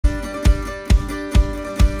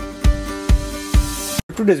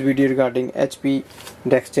Today's video regarding HP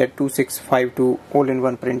Deskjet 2652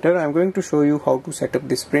 all-in-one printer. I'm going to show you how to set up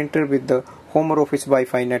this printer with the home or office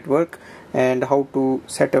Wi-Fi network and how to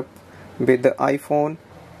set up with the iPhone.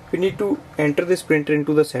 We need to enter this printer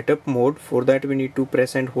into the setup mode. For that we need to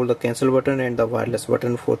press and hold the cancel button and the wireless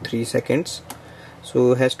button for 3 seconds.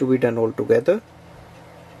 So it has to be done all together.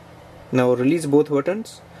 Now release both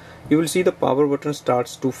buttons. You will see the power button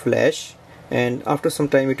starts to flash, and after some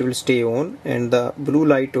time it will stay on and the blue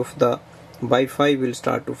light of the Wi-Fi will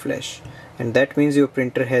start to flash, and that means your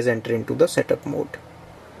printer has entered into the setup mode.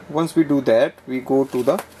 Once we do that, we go to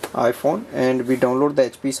the iPhone and we download the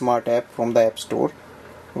HP Smart app from the App Store.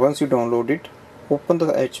 Once you download it, open the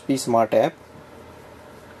HP Smart app.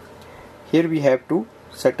 Here we have to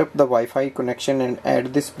set up the Wi-Fi connection and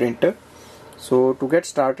add this printer. So to get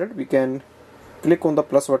started, we can click on the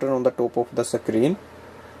plus button on the top of the screen,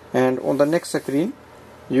 and on the next screen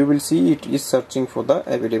you will see it is searching for the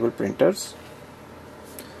available printers.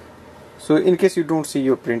 So in case you don't see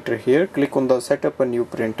your printer here, click on the setup a new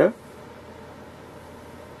printer.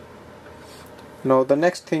 Now the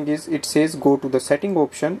next thing is, it says go to the setting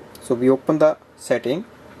option. So we open the setting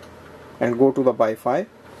and go to the Wi-Fi.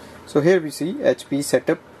 So here we see HP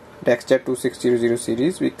Setup Deskjet 2600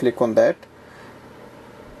 series. We click on that.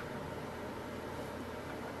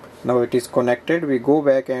 Now it is connected. We go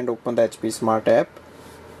back and open the HP Smart app.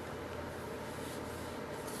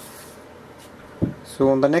 So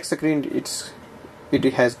on the next screen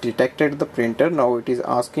it has detected the printer. Now it is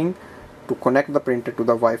asking to connect the printer to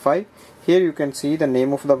the Wi-Fi. Here you can see the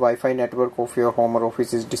name of the Wi-Fi network of your home or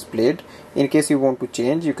office is displayed. In case you want to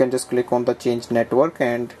change, you can just click on the change network,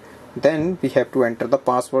 and then we have to enter the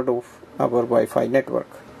password of our Wi-Fi network.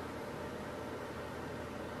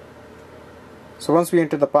 So once we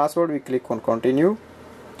enter the password, we click on continue,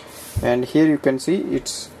 and here you can see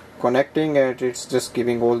it's connecting and it's just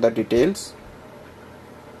giving all the details.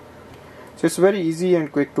 So it's very easy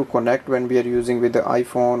and quick to connect when we are using with the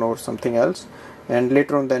iPhone or something else, and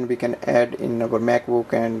later on then we can add in our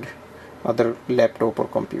MacBook and other laptop or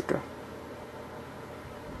computer.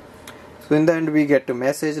 So in the end we get a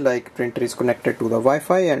message like printer is connected to the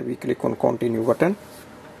Wi-Fi, and we click on continue button.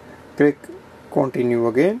 Click continue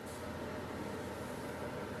again.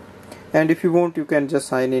 And if you want, you can just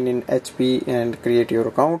sign in HP and create your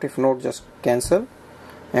account. If not, just cancel,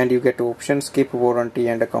 and you get option skip warranty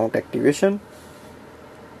and account activation.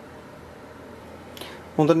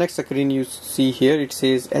 On the next screen you see here it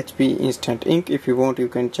says HP Instant Ink. If you want, you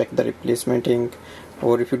can check the replacement ink,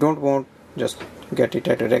 or if you don't want, just get it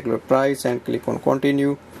at a regular price and click on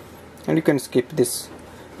continue, and you can skip this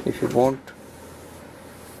if you want.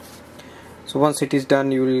 So once it is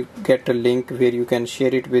done, you will get a link where you can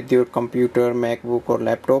share it with your computer, MacBook or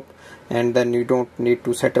laptop, and then you don't need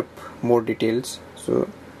to set up more details. So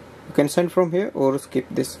you can send from here or skip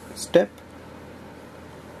this step.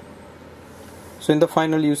 So in the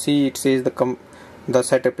final you see it says the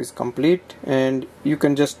setup is complete, and you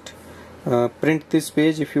can just print this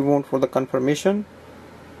page if you want for the confirmation,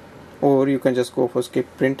 or you can just go for skip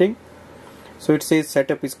printing. So it says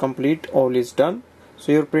setup is complete, all is done.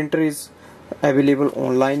 So your printer is available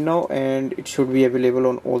online now, and it should be available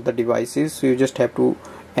on all the devices. So you just have to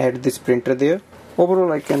add this printer there.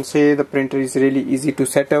 Overall, I can say the printer is really easy to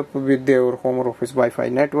set up with your home or office Wi-Fi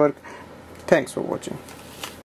network. Thanks for watching.